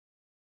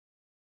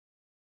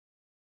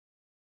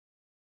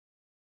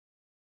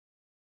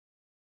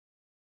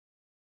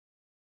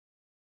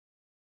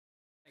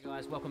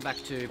Guys, welcome back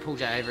to Paul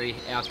J Avery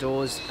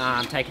Outdoors.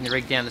 Taking the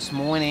rig down this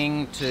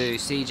morning to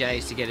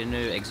CJ's to get a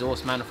new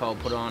exhaust manifold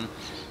put on,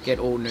 get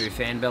all new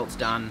fan belts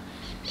done,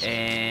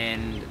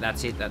 and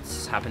that's it.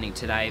 That's happening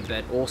today.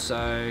 But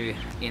also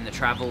in the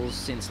travels,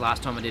 since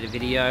last time I did a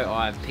video,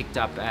 I've picked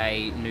up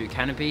a new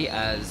canopy,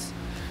 as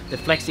the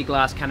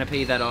plexiglass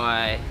canopy that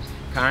I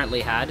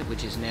currently had,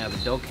 which is now the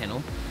dog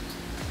kennel.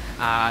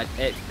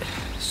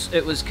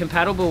 It was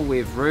compatible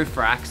with roof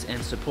racks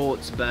and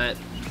supports, but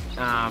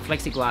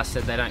plexiglass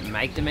said they don't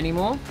make them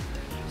anymore.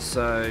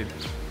 So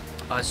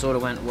I sort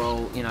of went,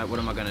 well, you know, what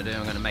am I going to do?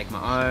 I'm going to make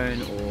my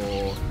own,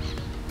 or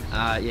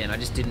yeah, and I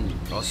just didn't.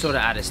 I was sort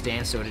of at a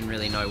standstill. I didn't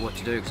really know what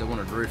to do because I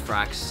wanted roof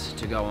racks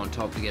to go on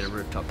top to get a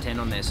rooftop tent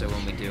on there, so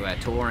when we do our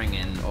touring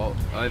and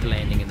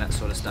overlanding and that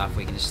sort of stuff,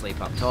 we can just sleep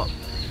up top.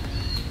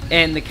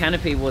 And the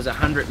canopy was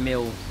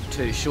 100mm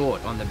too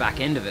short on the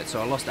back end of it,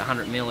 so I lost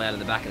 100mm out of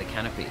the back of the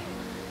canopy.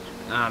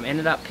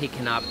 Ended up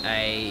picking up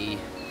a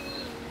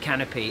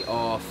canopy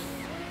off,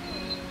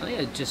 I think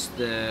it was just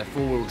the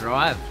four-wheel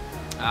drive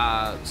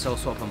sell,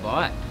 swap and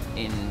buy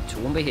in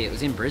Toowoomba here. It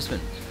was in Brisbane.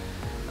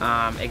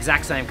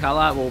 Exact same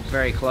colour, well,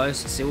 very close,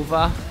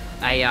 silver,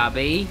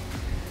 ARB,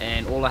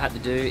 and all I had to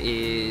do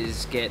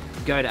is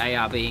go to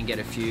ARB and get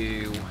a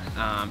few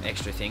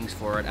extra things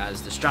for it,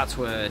 as the struts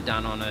were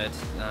done on it.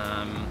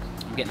 I'm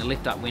getting a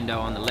lift-up window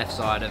on the left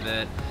side of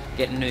it,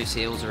 getting new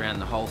seals around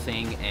the whole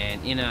thing,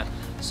 and inner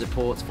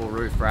supports for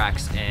roof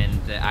racks and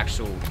the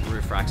actual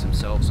roof racks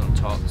themselves on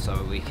top,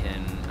 so we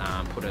can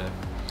put a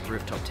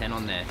rooftop tent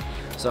on there.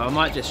 So I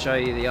might just show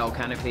you the old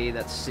canopy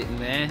that's sitting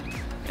there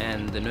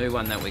and the new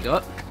one that we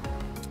got.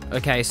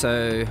 Okay,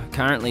 so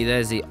currently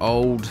there's the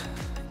old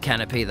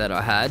canopy that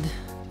I had,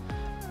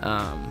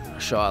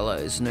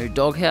 Shiloh's new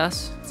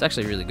doghouse. It's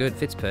actually really good,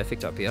 fits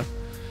perfect up here.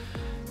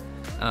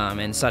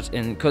 And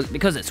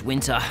because it's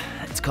winter,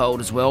 it's cold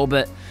as well,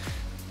 but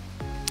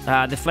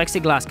the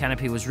plexiglass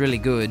canopy was really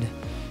good.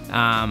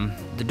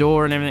 The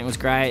door and everything was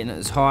great, and it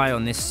was high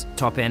on this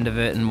top end of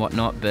it and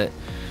whatnot, but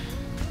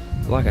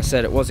like I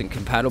said, it wasn't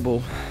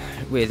compatible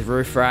with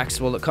roof racks.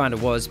 Well, it kind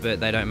of was, but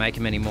they don't make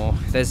them anymore.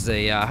 There's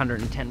the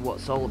 110 watt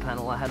solar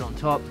panel I had on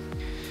top.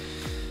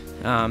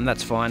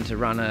 That's fine to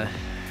run a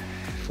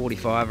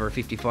 45 or a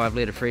 55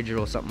 litre fridge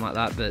or something like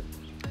that, but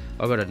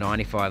I've got a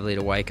 95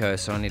 litre Waco,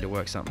 so I need to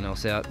work something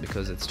else out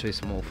because it's too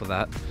small for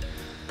that.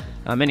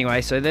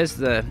 Anyway, so there's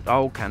the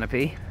old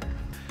canopy.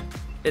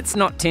 It's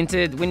not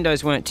tinted,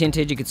 windows weren't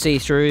tinted, you could see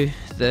through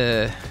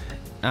the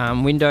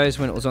windows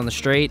when it was on the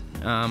street,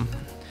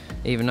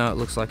 even though it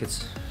looks like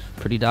it's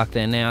pretty dark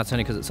there now. It's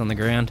only because it's on the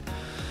ground.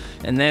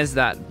 And there's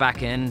that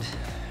back end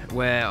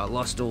where I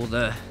lost all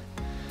the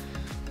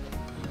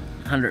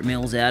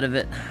 100mm out of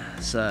it.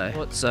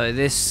 So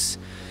this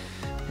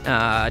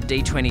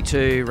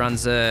D22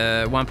 runs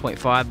a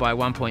 1.5 by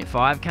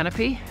 1.5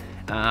 canopy.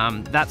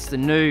 That's the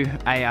new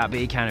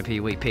ARB canopy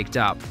we picked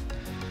up,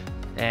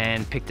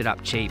 and picked it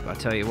up cheap, I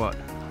tell you what.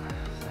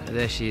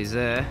 There she is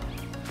there.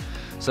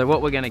 So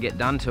what we're going to get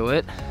done to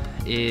it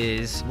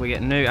is we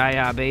get new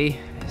ARB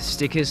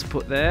stickers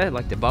put there,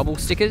 like the bubble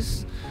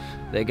stickers.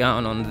 They're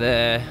going on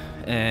there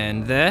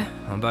and there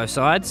on both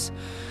sides.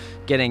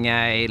 Getting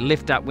a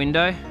lift up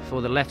window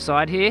for the left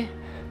side here.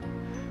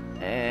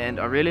 And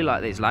I really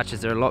like these latches,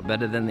 they're a lot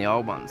better than the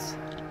old ones.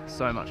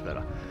 So much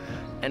better.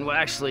 And we're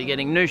actually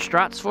getting new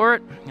struts for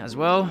it as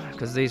well,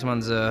 because these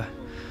ones are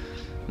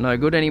no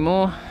good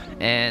anymore.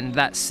 And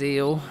that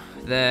seal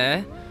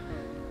there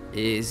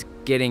is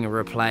getting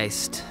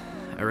replaced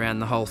around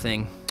the whole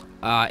thing.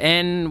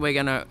 And we're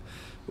gonna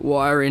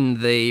wire in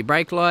the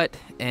brake light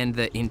and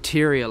the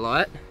interior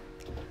light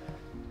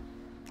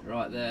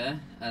right there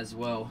as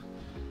well,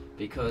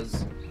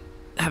 because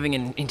having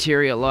an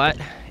interior light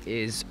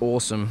is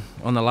awesome.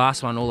 On the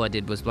last one, all I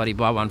did was bloody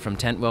buy one from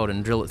Tent World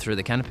and drill it through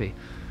the canopy.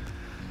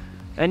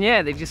 And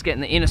yeah, they're just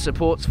getting the inner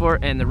supports for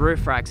it and the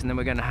roof racks, and then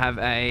we're going to have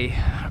a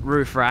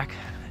roof rack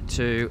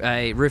to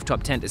a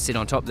rooftop tent to sit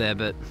on top there.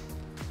 But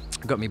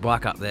I got my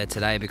bike up there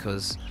today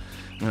because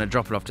I'm going to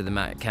drop it off to the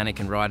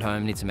mechanic and ride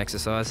home, need some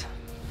exercise.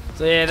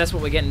 So yeah, that's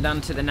what we're getting done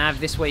to the nav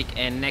this week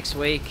and next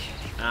week.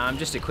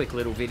 Just a quick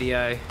little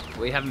video.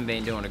 We haven't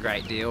been doing a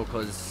great deal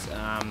because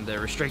the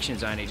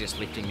restrictions are only just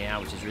lifting now,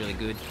 which is really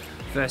good.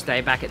 First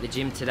day back at the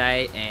gym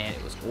today, and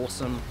it was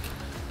awesome.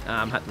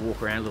 Had to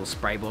walk around a little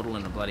spray bottle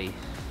and a bloody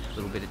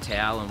little bit of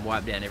towel and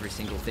wipe down every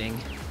single thing.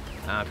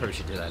 Probably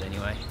should do that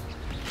anyway.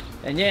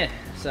 And yeah,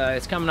 so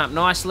it's coming up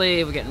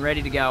nicely. We're getting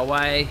ready to go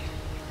away.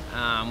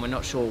 We're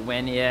not sure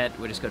when yet.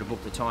 We just got to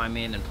book the time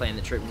in and plan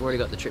the trip. We've already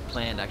got the trip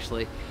planned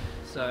actually.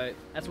 So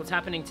that's what's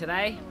happening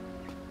today.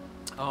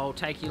 I'll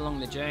take you along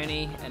the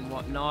journey and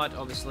whatnot.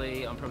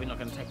 Obviously, I'm probably not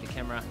going to take the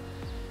camera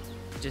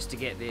just to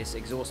get this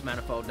exhaust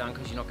manifold done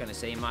because you're not going to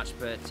see much,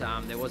 but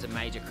there was a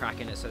major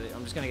crack in it, so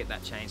I'm just going to get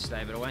that changed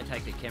today. But I won't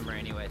take the camera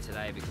anywhere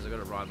today because I've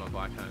got to ride my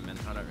bike home, and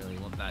I don't really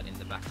want that in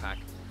the backpack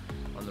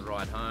on the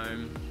ride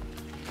home.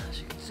 As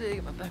you can see, I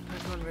got my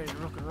backpack on, ready to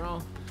rock and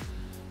roll.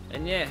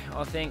 And yeah,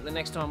 I think the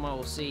next time I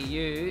will see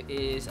you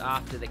is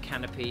after the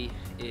canopy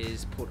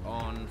is put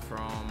on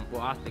from,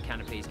 well, after the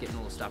canopy is getting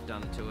all the stuff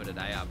done to it at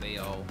ARB,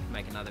 I'll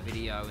make another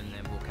video and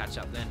then we'll catch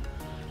up then.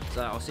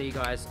 So I'll see you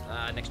guys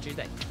next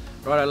Tuesday.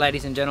 Righto,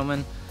 ladies and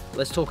gentlemen,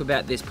 let's talk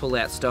about this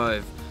pull-out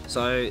stove.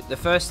 So the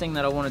first thing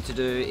that I wanted to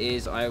do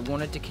is I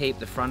wanted to keep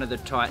the front of the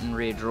Titan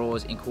rear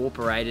drawers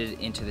incorporated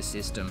into the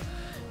system,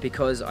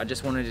 because I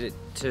just wanted it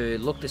to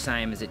look the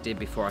same as it did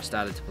before I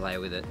started to play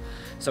with it.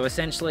 So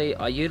essentially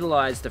I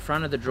utilised the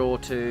front of the drawer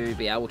to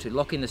be able to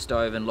lock in the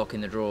stove and lock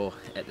in the drawer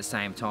at the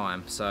same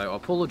time. So I'll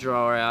pull the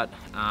drawer out,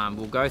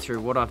 we'll go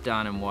through what I've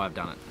done and why I've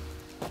done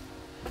it.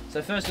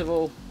 So first of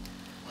all,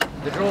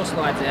 the drawer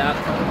slides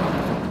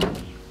out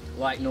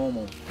like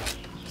normal.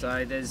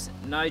 So there's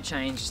no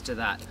changes to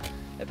that,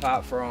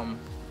 apart from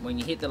when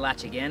you hit the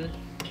latch again,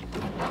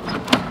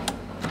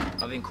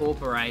 I've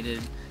incorporated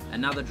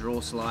another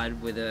drawer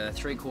slide with a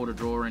 3/4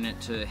 drawer in it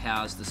to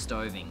house the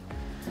stoving.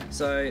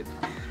 So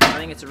I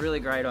think it's a really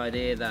great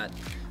idea that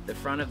the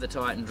front of the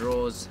Titan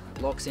drawers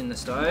locks in the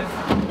stove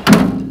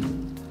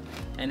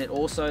and it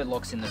also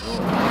locks in the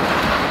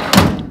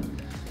drawer.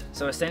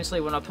 So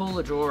essentially when I pull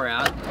the drawer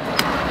out,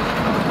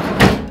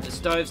 the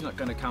stove's not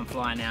going to come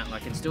flying out, and I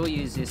can still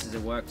use this as a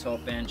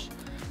worktop bench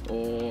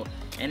or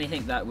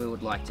anything that we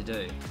would like to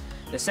do.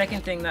 The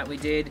second thing that we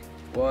did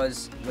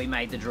was we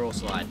made the drawer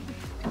slide,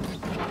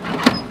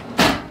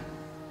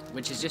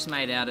 which is just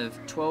made out of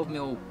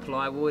 12mm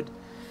plywood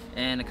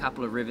and a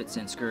couple of rivets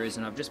and screws,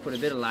 and I've just put a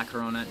bit of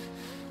lacquer on it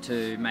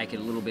to make it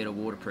a little bit of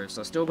waterproof.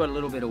 So I've still got a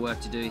little bit of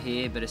work to do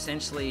here, but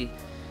essentially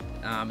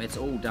it's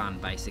all done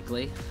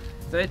basically.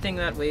 Third thing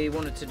that we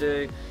wanted to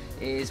do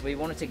is we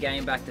wanted to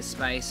gain back the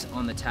space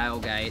on the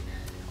tailgate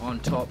on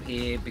top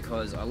here,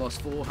 because I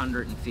lost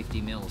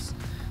 450 mils.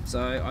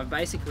 So I've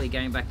basically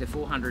gained back the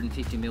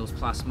 450 mils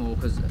plus more,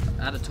 because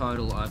at a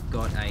total I've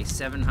got a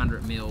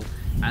 700mm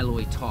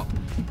alloy top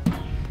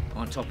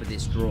on top of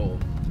this drawer.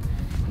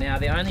 Now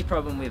the only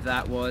problem with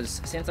that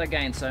was, since I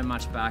gained so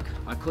much back,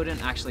 I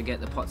couldn't actually get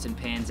the pots and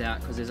pans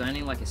out because there's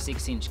only like a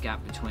 6-inch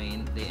gap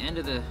between the end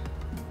of the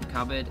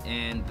cupboard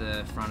and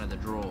the front of the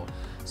drawer.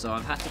 So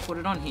I've had to put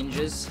it on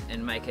hinges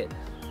and make it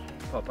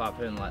pop up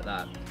and like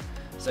that.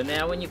 So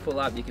now when you pull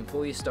up, you can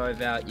pull your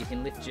stove out, you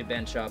can lift your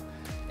bench up,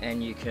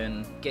 and you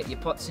can get your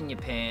pots and your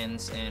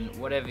pans and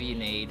whatever you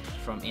need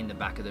from in the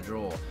back of the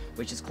drawer,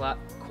 which is quite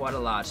a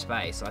large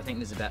space. I think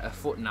there's about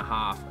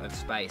 1.5 foot of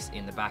space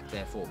in the back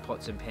there for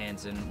pots and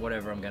pans and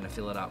whatever I'm going to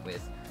fill it up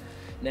with.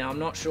 Now I'm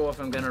not sure if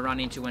I'm going to run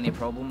into any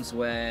problems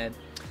where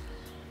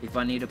if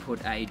I need to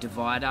put a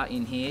divider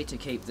in here to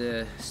keep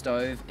the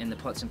stove and the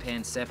pots and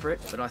pans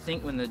separate, but I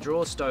think when the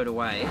drawer's stowed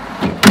away,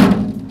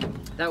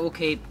 that will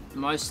keep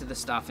most of the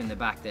stuff in the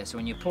back there. So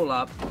when you pull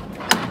up,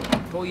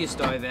 pull your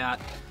stove out,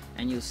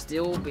 and you'll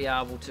still be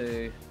able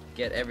to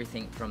get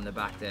everything from the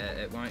back there.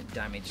 It won't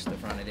damage the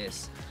front of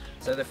this.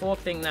 So the fourth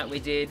thing that we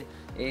did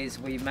is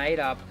we made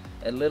up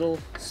a little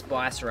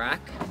spice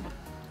rack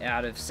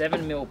out of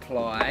 7mm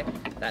ply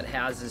that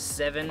houses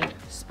 7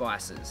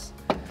 spices.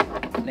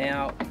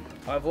 Now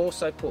I've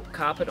also put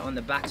carpet on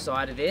the back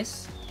side of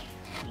this,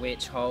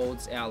 which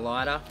holds our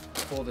lighter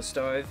for the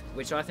stove,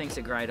 which I think is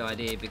a great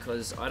idea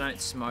because I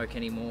don't smoke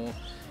anymore,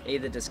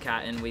 either does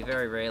Kat, and we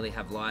very rarely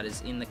have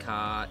lighters in the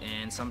car,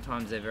 and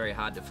sometimes they're very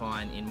hard to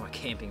find in my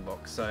camping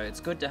box. So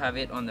it's good to have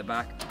it on the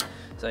back,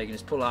 so you can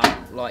just pull up,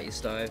 light your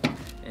stove,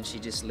 and she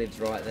just lives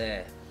right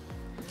there.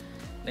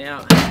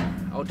 Now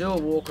I'll do a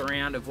walk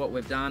around of what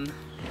we've done.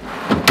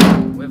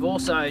 We've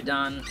also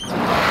done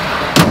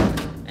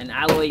an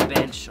alloy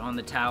bench on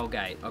the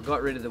tailgate. I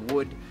got rid of the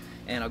wood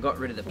and I got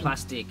rid of the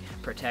plastic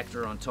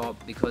protector on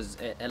top because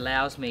it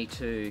allows me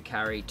to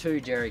carry 2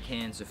 jerry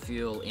cans of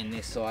fuel in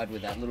this side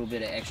with that little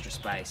bit of extra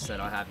space that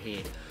I have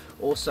here.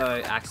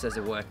 Also acts as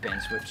a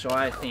workbench, which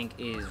I think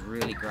is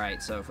really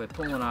great. So if we're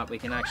pulling up, we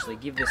can actually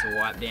give this a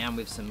wipe down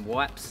with some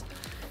wipes,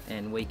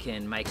 and we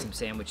can make some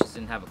sandwiches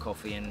and have a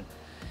coffee and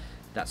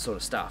that sort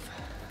of stuff.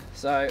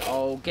 So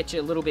I'll get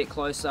you a little bit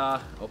closer,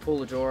 I'll pull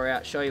the drawer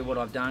out, show you what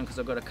I've done, because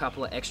I've got a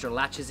couple of extra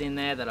latches in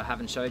there that I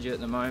haven't showed you at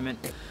the moment.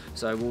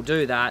 So we'll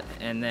do that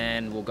and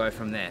then we'll go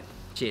from there.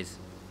 Cheers.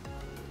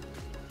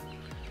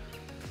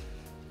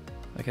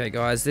 Okay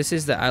guys, this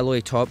is the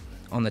alloy top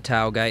on the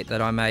tailgate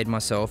that I made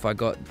myself. I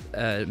got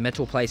a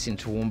metal place in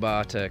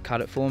Toowoomba to cut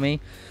it for me,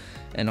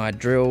 and I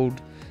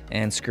drilled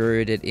and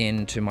screwed it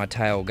into my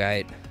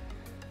tailgate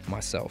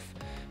myself.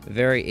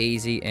 Very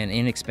easy and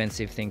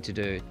inexpensive thing to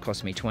do. It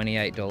cost me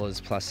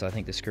 $28 plus I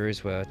think the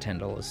screws were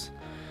 $10.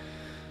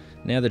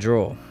 Now the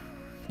drawer.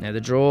 Now the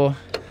drawer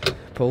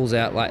pulls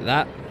out like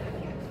that.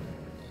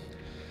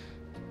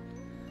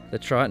 The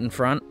Triton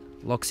front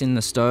locks in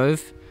the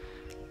stove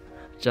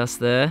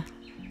just there,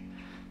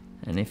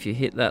 and if you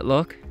hit that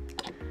lock,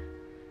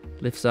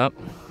 lifts up,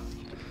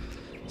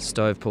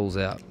 stove pulls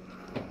out.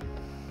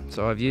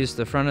 So I've used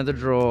the front of the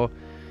drawer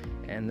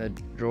and the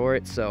drawer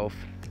itself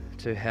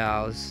to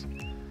house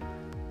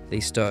the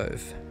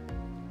stove,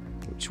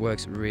 which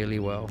works really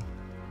well.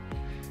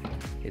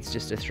 It's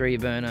just a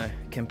 3-burner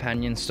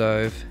companion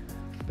stove,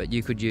 but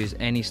you could use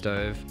any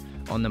stove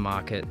on the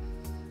market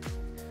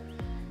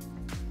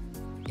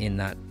in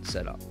that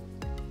setup.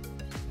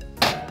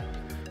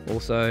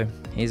 Also,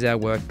 here's our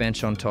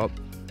workbench on top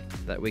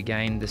that we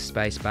gained the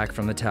space back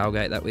from the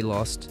tailgate that we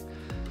lost.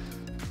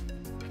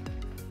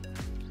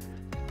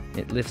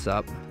 It lifts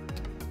up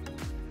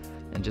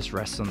and just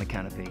rests on the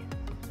canopy.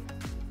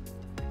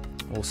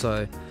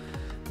 Also,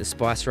 the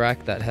spice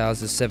rack that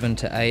houses 7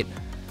 to 8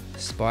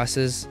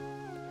 spices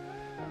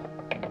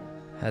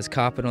has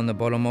carpet on the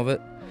bottom of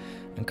it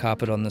and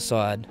carpet on the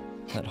side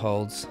that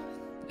holds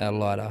our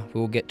lighter.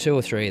 We'll get 2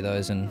 or 3 of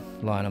those and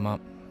line them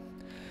up.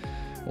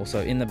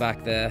 Also in the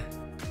back there,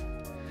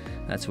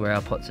 that's where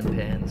our pots and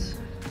pans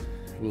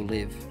will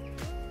live.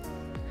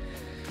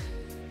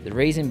 The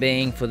reason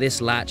being for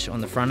this latch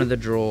on the front of the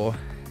drawer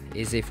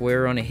is if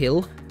we're on a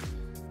hill,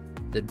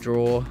 the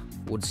drawer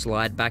would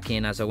slide back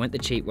in, as I went the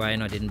cheap way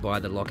and I didn't buy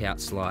the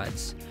lockout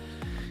slides.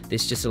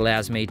 This just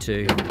allows me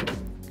to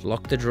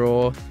lock the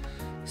drawer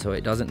so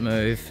it doesn't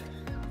move,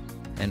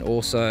 and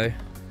also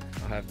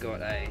I have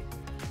got a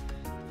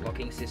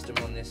locking system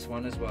on this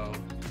one as well,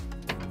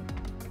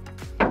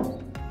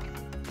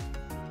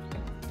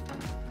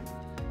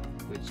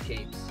 which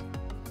keeps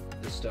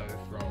the stove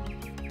from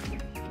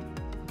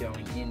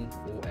going in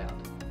or out.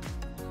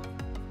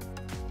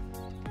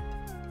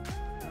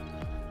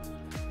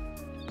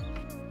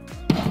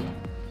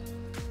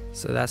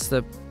 So that's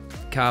the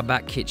car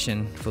back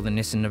kitchen for the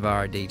Nissan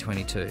Navara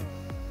D22.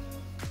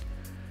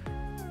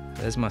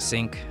 There's my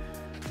sink.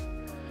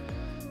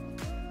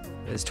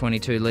 There's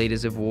 22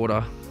 litres of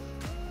water.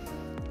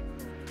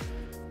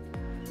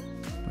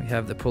 We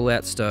have the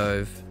pull-out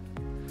stove,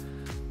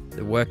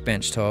 the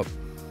workbench top,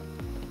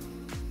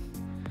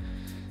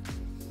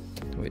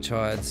 which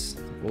hides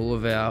all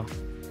of our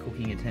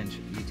cooking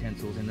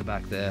utensils in the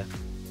back there.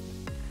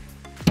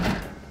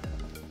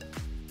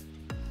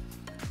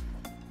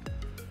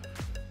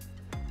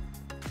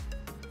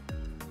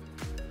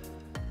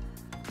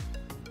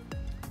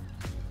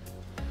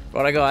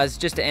 Righto guys,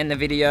 just to end the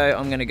video,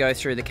 I'm going to go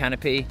through the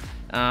canopy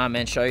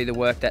and show you the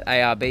work that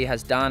ARB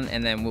has done,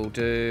 and then we'll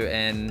do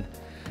a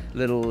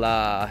little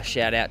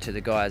shout out to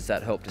the guys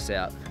that helped us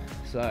out.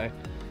 So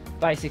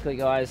basically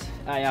guys,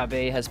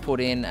 ARB has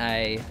put in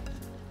a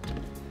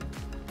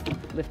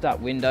lift up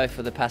window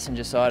for the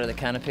passenger side of the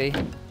canopy,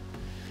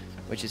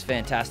 which is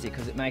fantastic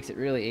because it makes it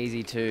really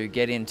easy to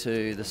get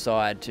into the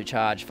side to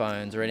charge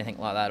phones or anything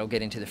like that, or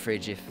get into the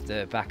fridge if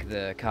the back of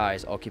the car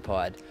is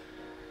occupied.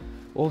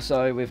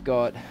 Also, we've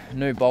got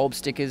new bulb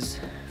stickers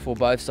for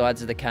both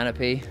sides of the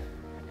canopy,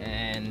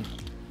 and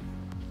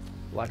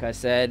like I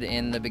said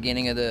in the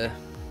beginning of the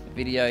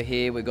video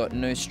here, we've got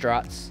new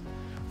struts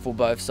for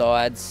both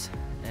sides,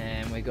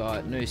 and we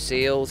got new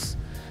seals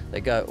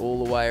that go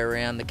all the way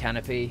around the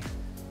canopy,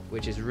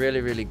 which is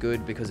really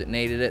good because it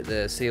needed it.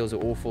 The seals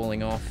are all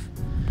falling off.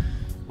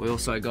 We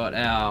also got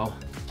our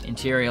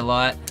interior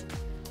light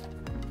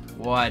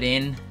wired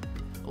in.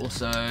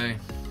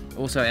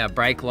 Also our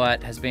brake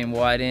light has been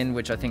wired in,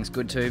 which I think is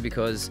good too,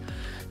 because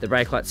the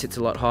brake light sits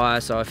a lot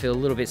higher, so I feel a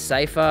little bit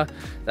safer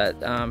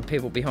that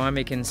people behind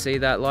me can see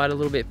that light a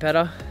little bit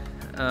better.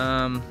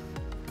 And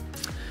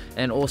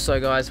also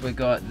guys, we've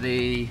got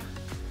the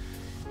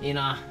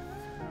inner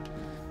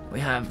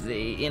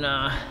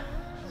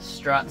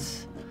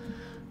struts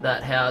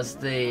that house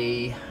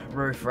the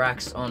roof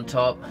racks on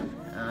top.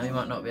 You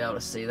might not be able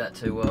to see that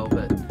too well,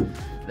 but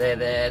they're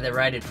there. They're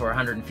rated for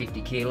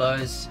 150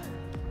 kilos.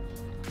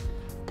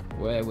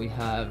 Where we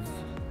have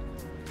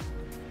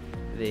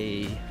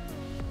the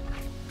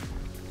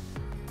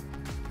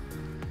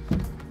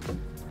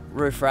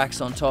roof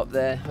racks on top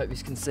there. Hope you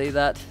can see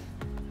that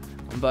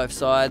on both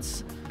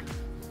sides,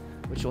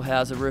 which will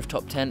house a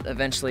rooftop tent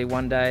eventually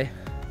one day.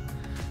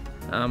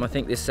 I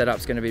think this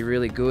setup's going to be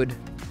really good.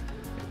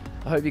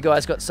 I hope you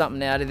guys got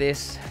something out of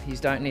this. You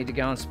don't need to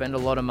go and spend a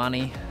lot of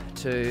money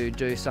to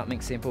do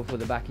something simple for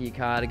the back of your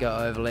car to go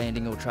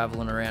overlanding or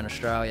traveling around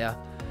Australia.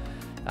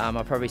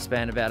 I probably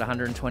spent about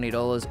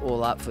 $120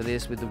 all up for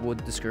this, with the wood,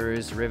 the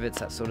screws, the rivets,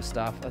 that sort of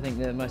stuff. I think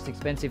the most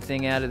expensive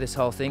thing out of this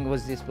whole thing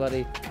was this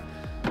bloody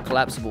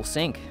collapsible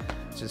sink,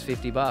 which is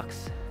 50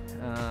 bucks.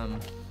 I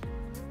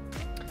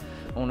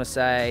want to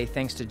say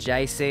thanks to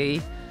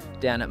JC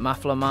down at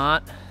Muffler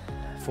Mart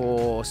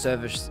for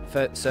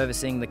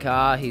servicing the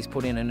car. He's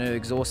put in a new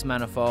exhaust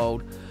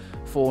manifold,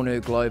 4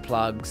 new glow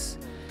plugs,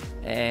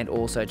 and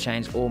also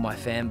changed all my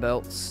fan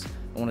belts.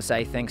 I want to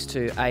say thanks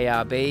to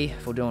ARB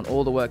for doing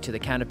all the work to the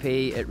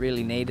canopy. It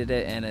really needed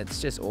it, and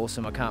it's just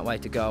awesome. I can't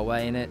wait to go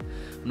away in it.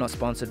 I'm not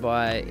sponsored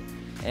by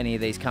any of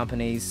these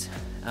companies,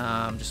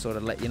 just sort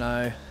of let you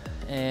know.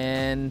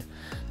 And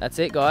that's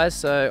it guys,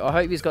 so I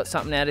hope you've got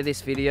something out of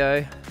this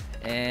video,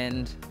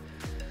 and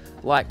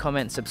like,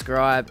 comment,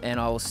 subscribe, and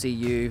I will see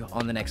you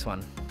on the next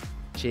one.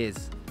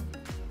 Cheers.